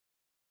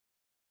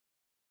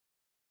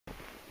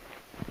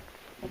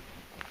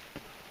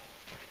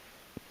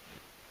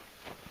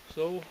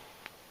So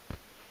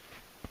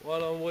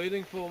while I'm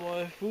waiting for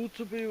my food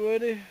to be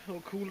ready or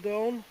cool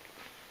down,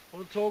 I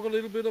want to talk a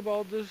little bit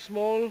about this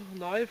small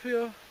knife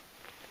here.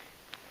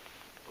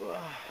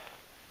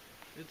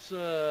 It's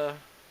a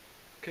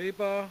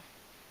Kabar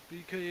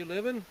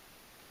BK11,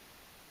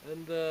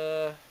 and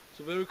it's a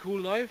very cool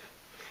knife,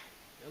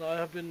 and I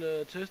have been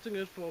testing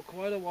it for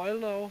quite a while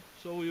now.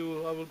 So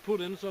I will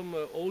put in some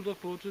older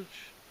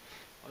footage.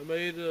 I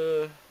made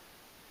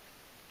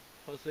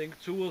I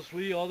think 2 or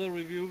 3 other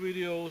review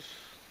videos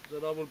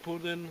that I will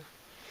put in,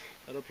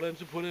 that I plan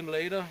to put in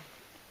later,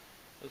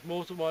 as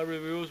most of my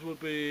reviews will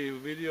be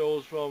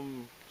videos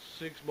from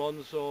 6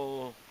 months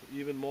or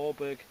even more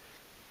back.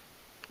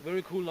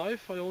 Very cool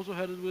knife. I also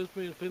had it with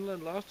me in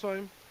Finland last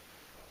time.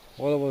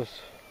 While I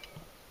was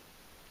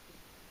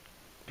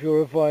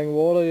purifying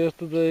water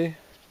yesterday,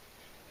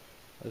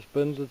 I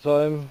spent the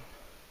time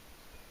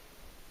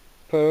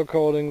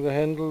paracoating the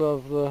handle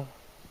of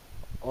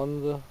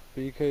on the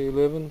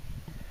BK11,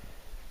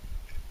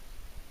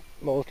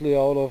 mostly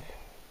out of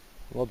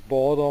not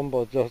boredom,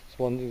 but just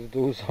wanting to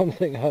do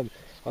something. I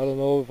don't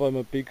know if I'm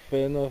a big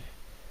fan of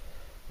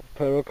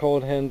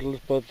paracord handles,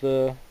 but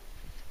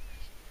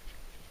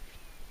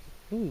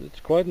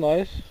it's quite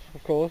nice,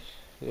 of course.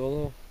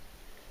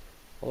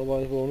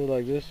 Otherwise we only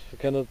like this. I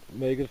cannot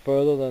make it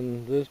further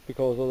than this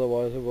because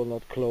otherwise it will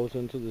not close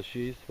into the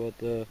sheath.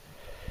 But you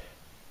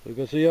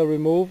can see I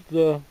removed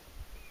the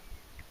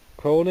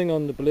coating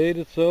on the blade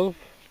itself,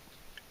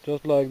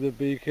 just like the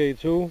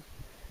BK2.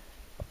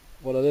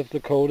 But I left the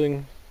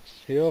coating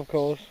here, of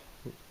course,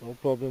 no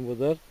problem with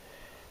that.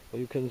 But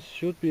you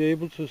should be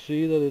able to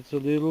see that it's a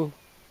little,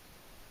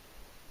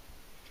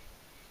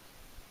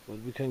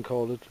 what we can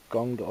call it,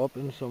 gonged up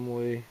in some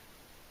way.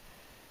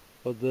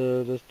 But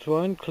let's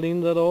try and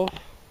clean that off,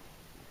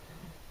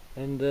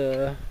 and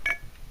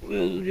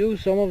we'll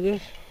use some of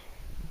this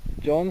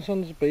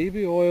Johnson's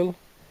baby oil.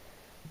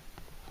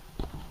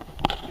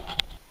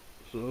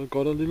 So it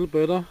got a little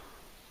better.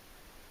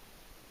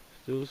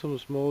 Still some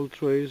small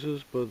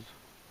traces, but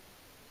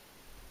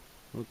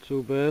not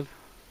too bad.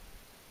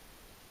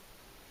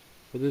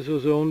 But this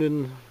was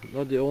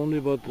not the only,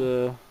 but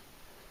the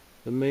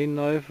main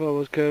knife I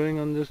was carrying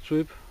on this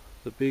trip.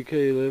 The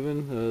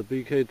BK11,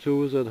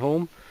 BK2 is at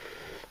home.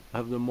 I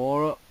have the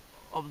Mora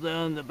up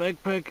there in the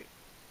backpack.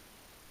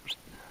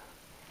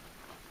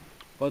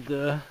 But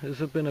this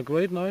has been a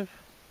great knife.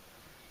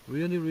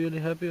 Really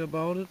happy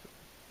about it.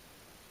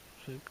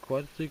 It's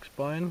quite thick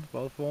spine,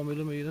 about 4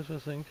 millimeters I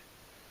think.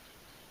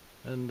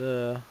 And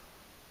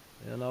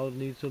yeah, now it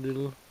needs a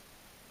little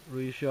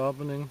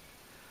resharpening,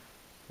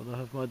 but I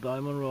have my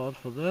diamond rod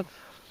for that.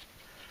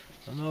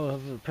 And now I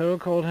have a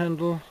paracord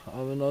handle.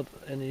 I'm not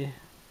any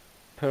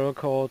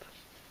paracord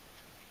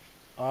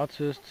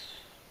artist.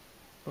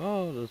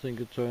 Well, I think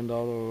it turned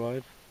out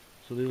alright.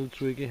 It's a little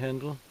tricky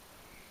handle,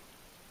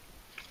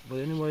 but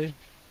anyway,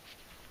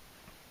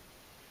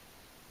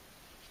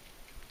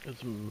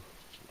 it's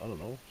I don't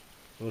know.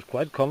 It was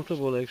quite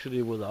comfortable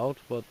actually without,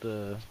 but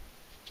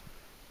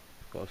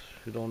because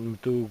you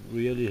don't do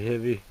really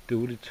heavy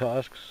duty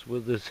tasks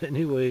with this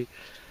anyway.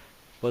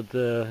 But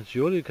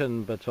surely you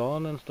can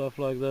baton and stuff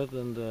like that,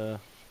 and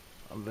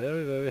I'm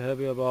very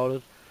happy about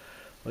it.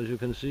 As you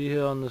can see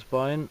here on the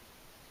spine,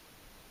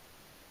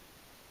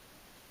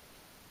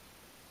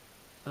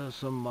 there's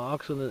some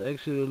marks, and it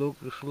actually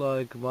looks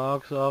like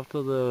marks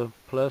after the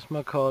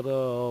plasma cutter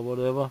or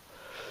whatever.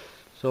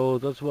 So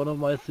that's one of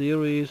my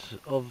theories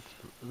of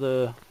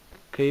the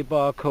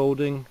K-bar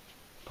coating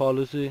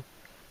policy,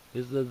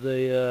 is that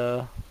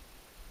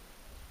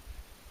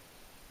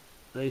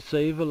they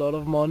save a lot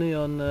of money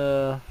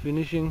on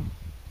finishing.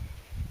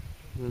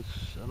 I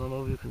don't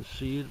know if you can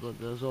see it, but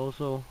there's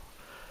also,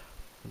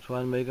 I'll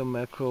try and make a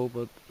macro,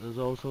 but there's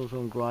also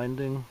some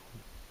grinding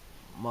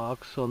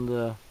marks on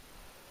the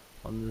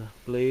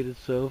blade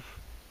itself,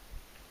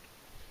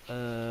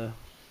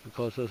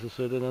 because as I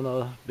said in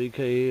another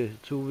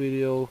BK2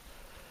 video,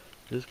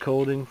 this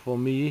coating, for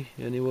me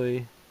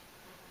anyway,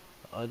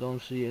 I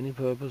don't see any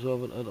purpose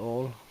of it at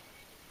all,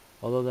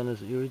 other than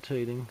it's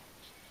irritating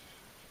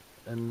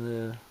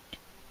and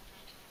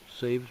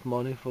saves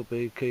money for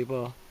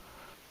K-bar.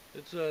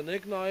 It's a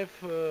neck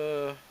knife,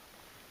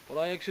 but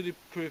I actually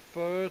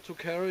prefer to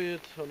carry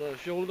it on a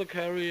shoulder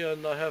carry,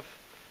 and I have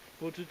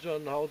footage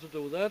on how to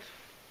do that.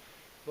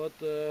 But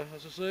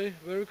as I say,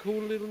 very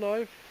cool little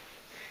knife.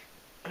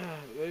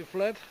 Very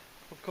flat,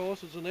 of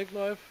course. It's a neck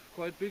knife,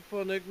 quite big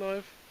for a neck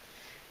knife.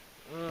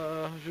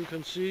 As you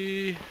can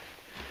see,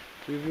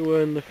 if you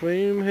were in the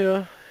frame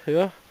here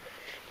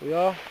we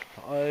are.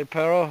 I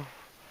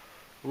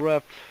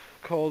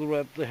cold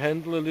wrapped the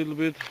handle a little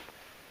bit,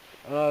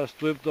 and I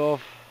stripped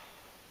off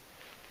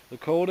the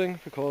coating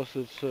because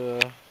it's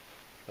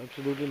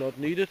absolutely not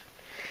needed.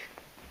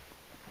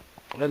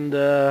 And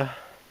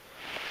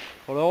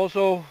what I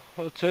also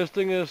was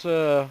testing is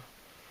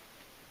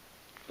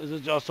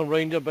just some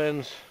Ranger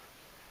bands,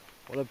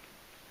 but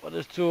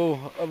it's to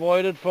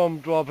avoid it from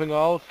dropping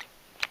out,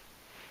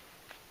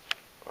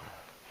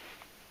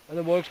 and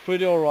it works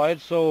pretty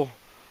alright. So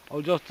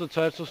I'll just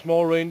attach a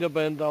small reindeer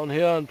band down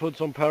here and put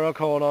some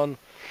paracord on.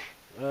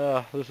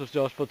 This is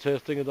just for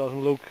testing, it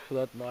doesn't look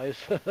that nice,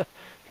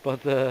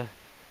 but it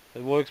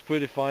works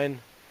pretty fine.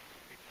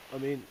 I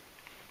mean,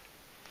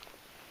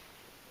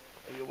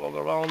 if you walk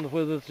around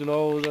with it, you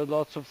know, that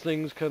lots of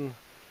things can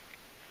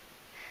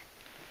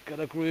get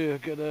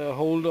a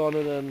hold on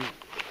it, and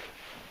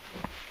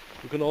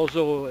you can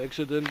also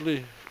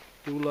accidentally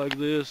do like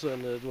this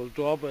and it will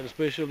drop, and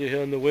especially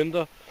here in the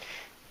winter,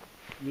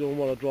 you don't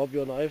want to drop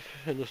your knife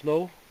in the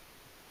snow.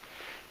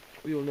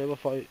 You'll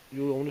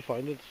only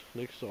find it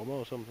next summer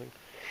or something.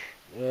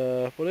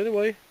 But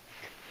anyway,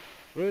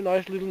 very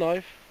nice little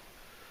knife.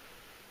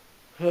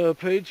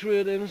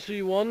 Patriot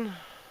NC1.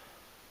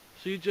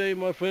 CJ,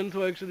 my friend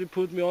who actually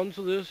put me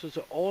onto this, it's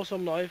an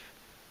awesome knife.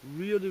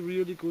 Really,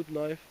 really good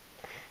knife.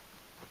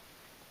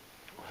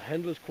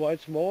 Handle is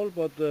quite small,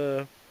 but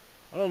I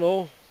don't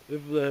know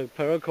if the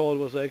paracord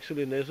was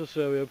actually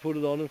necessary. I put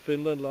it on in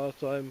Finland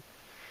last time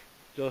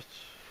just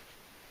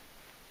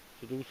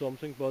to do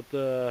something, but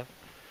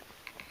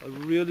I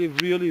really,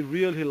 really,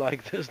 really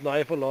like this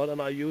knife a lot,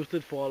 and I used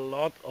it for a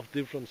lot of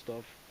different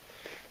stuff.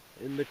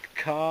 In the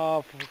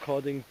car for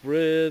cutting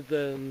bread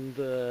and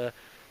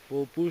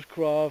for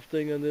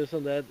bushcrafting and this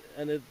and that,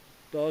 and it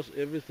does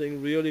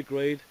everything really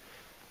great.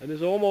 And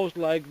it's almost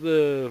like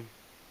the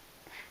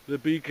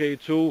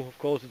BK2. Of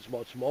course it's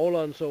much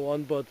smaller and so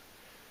on, but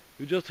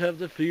you just have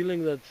the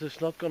feeling that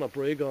it's not gonna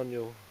break on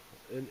you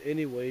in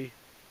any way.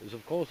 It's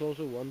of course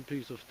also one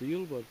piece of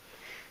steel, but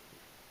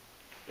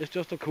it's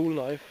just a cool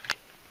knife.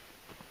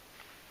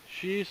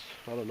 Sheath,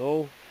 I don't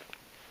know,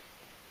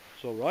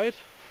 it's alright,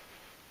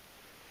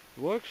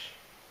 it works.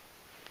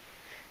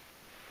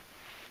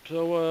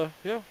 So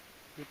yeah,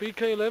 the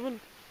BK11,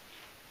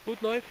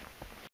 good knife.